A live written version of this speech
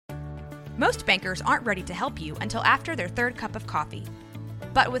Most bankers aren't ready to help you until after their third cup of coffee.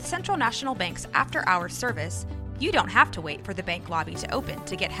 But with Central National Bank's after-hours service, you don't have to wait for the bank lobby to open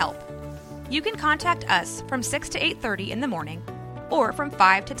to get help. You can contact us from 6 to 8:30 in the morning or from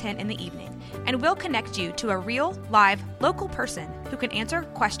 5 to 10 in the evening, and we'll connect you to a real, live, local person who can answer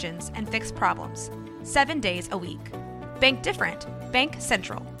questions and fix problems 7 days a week. Bank different. Bank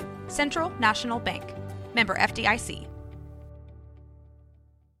Central. Central National Bank. Member FDIC.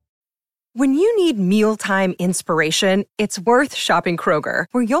 When you need mealtime inspiration, it's worth shopping Kroger,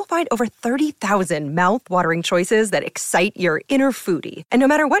 where you'll find over 30,000 mouth-watering choices that excite your inner foodie. And no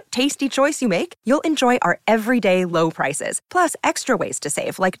matter what tasty choice you make, you'll enjoy our everyday low prices, plus extra ways to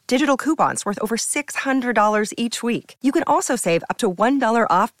save, like digital coupons worth over $600 each week. You can also save up to $1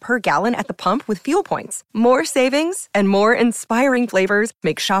 off per gallon at the pump with fuel points. More savings and more inspiring flavors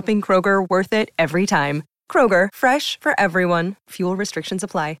make shopping Kroger worth it every time. Kroger, fresh for everyone. Fuel restrictions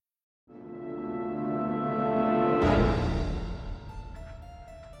apply.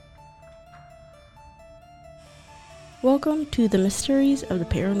 Welcome to the Mysteries of the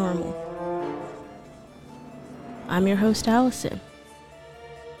Paranormal. I'm your host, Allison.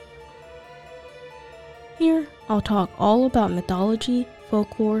 Here, I'll talk all about mythology,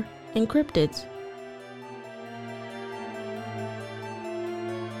 folklore, and cryptids.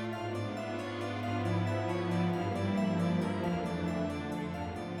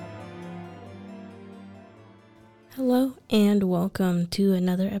 Hello, and welcome to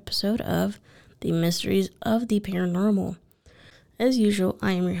another episode of The Mysteries of the Paranormal. As usual,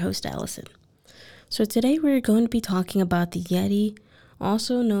 I am your host, Allison. So today we're going to be talking about the Yeti,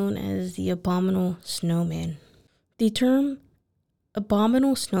 also known as the Abominable Snowman. The term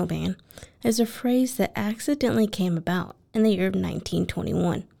Abominable Snowman is a phrase that accidentally came about in the year of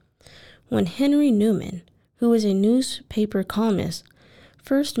 1921, when Henry Newman, who was a newspaper columnist,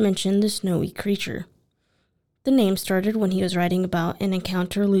 first mentioned the snowy creature. The name started when he was writing about an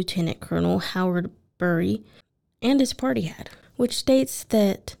encounter Lieutenant Colonel Howard Bury and his party had, which states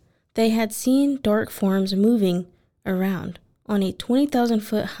that they had seen dark forms moving around on a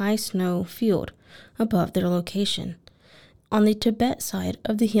 20,000-foot high snow field above their location on the Tibet side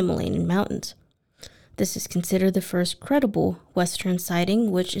of the Himalayan mountains. This is considered the first credible Western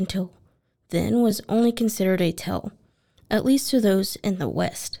sighting, which until then was only considered a tale, at least to those in the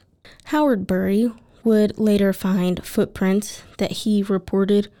West. Howard Bury would later find footprints that he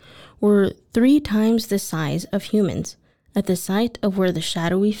reported were 3 times the size of humans at the site of where the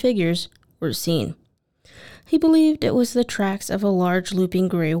shadowy figures were seen. He believed it was the tracks of a large looping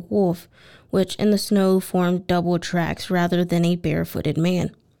gray wolf, which in the snow formed double tracks rather than a barefooted man.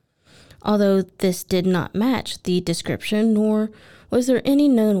 Although this did not match the description, nor was there any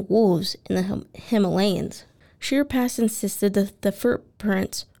known wolves in the Himalayas. Shearpass insisted that the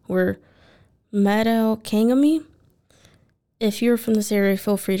footprints were Madal Kangami. If you're from this area,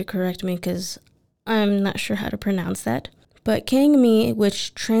 feel free to correct me because I'm not sure how to pronounce that. But Kangami,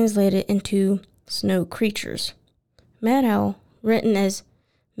 which translated into snow creatures. Madal, written as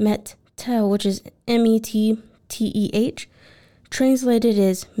Met-Tel, which is Metteh, translated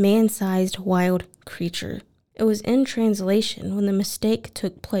as man-sized wild creature. It was in translation when the mistake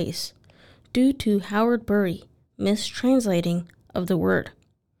took place due to Howard Bury mistranslating of the word.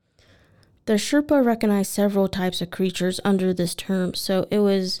 The Sherpa recognized several types of creatures under this term, so it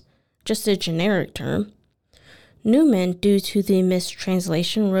was just a generic term. Newman, due to the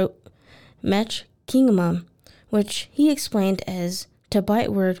mistranslation, wrote Mech Kingma, which he explained as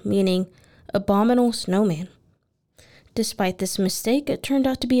Tibet word meaning abominable snowman. Despite this mistake, it turned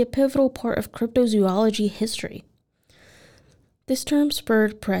out to be a pivotal part of cryptozoology history. This term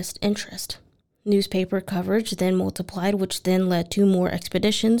spurred press interest. Newspaper coverage then multiplied, which then led to more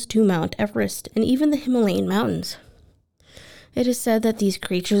expeditions to Mount Everest and even the Himalayan mountains. It is said that these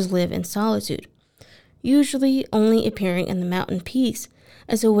creatures live in solitude, usually only appearing in the mountain peaks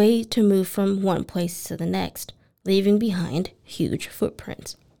as a way to move from one place to the next, leaving behind huge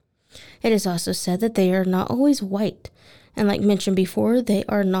footprints. It is also said that they are not always white, and like mentioned before, they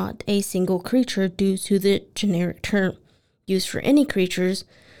are not a single creature due to the generic term used for any creatures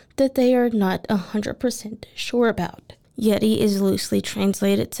that they are not 100% sure about. Yeti is loosely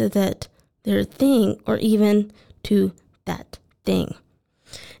translated to that their thing, or even to that thing.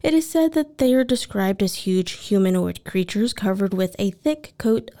 It is said that they are described as huge humanoid creatures covered with a thick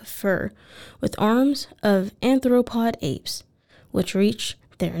coat of fur, with arms of anthropod apes, which reach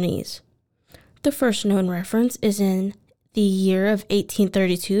their knees. The first known reference is in the year of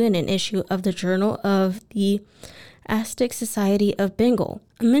 1832 in an issue of the Journal of the Aztec Society of Bengal.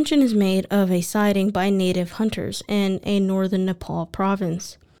 A mention is made of a sighting by native hunters in a northern Nepal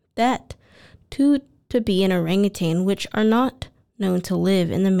province that two to be an orangutan, which are not known to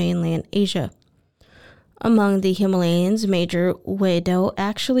live in the mainland Asia. Among the Himalayans, Major Waddell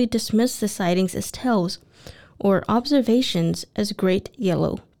actually dismissed the sightings as tales or observations as great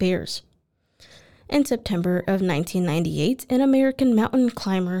yellow bears. In September of 1998, an American mountain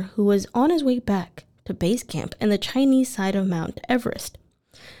climber who was on his way back to base camp in the Chinese side of Mount Everest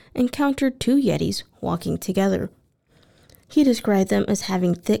encountered two Yetis walking together. He described them as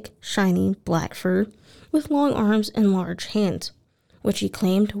having thick, shiny black fur with long arms and large hands, which he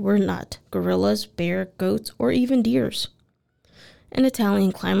claimed were not gorillas, bear, goats, or even deers. An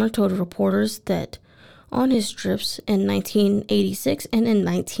Italian climber told reporters that on his trips in 1986 and in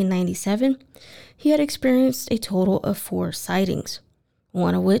 1997, he had experienced a total of 4 sightings,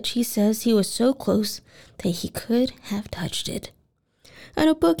 one of which he says he was so close that he could have touched it. In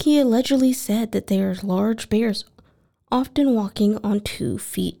a book, he allegedly said that they are large bears, often walking on 2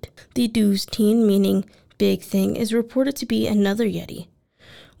 feet. The Dusteen, meaning big thing, is reported to be another Yeti,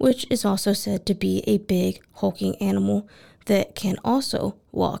 which is also said to be a big, hulking animal that can also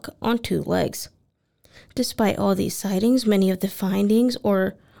walk on 2 legs. Despite all these sightings, many of the findings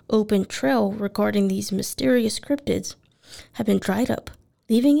or open trail regarding these mysterious cryptids have been dried up,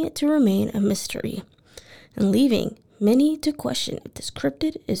 leaving it to remain a mystery, and leaving many to question if this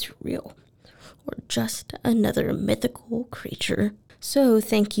cryptid is real or just another mythical creature. So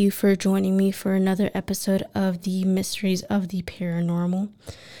thank you for joining me for another episode of the Mysteries of the Paranormal.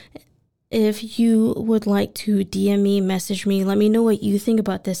 If you would like to DM me, message me, let me know what you think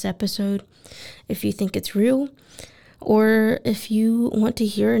about this episode, if you think it's real, or if you want to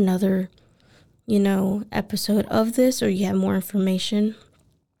hear another, episode of this, or you have more information,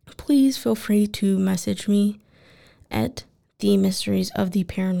 please feel free to message me at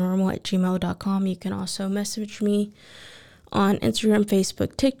themysteriesoftheparanormal@gmail.com. You can also message me on Instagram,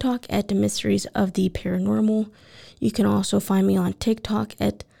 Facebook, TikTok at The Mysteries of the Paranormal. You can also find me on TikTok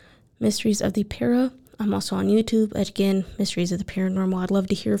at Mysteries of the Para. I'm also on YouTube at, again, Mysteries of the Paranormal. I'd love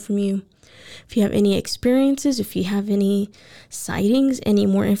to hear from you. If you have any experiences, if you have any sightings, any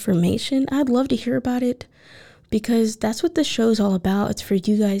more information, I'd love to hear about it, because that's what the show's all about. It's for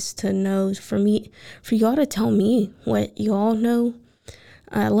you guys to know, for y'all to tell me what y'all know.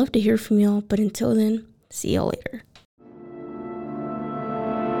 I'd love to hear from y'all, but until then, see y'all later.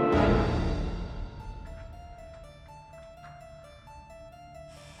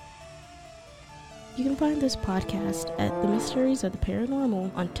 You can find this podcast at The Mysteries of the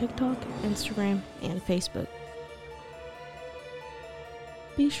Paranormal on TikTok, Instagram, and Facebook.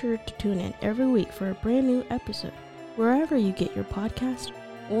 Be sure to tune in every week for a brand new episode, wherever you get your podcast,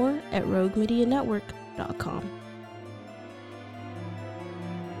 or at roguemedianetwork.com.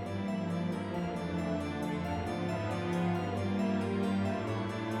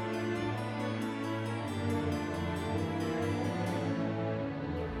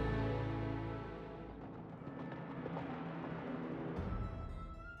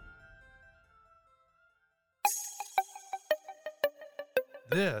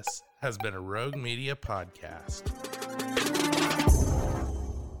 This has been a Rogue Media podcast.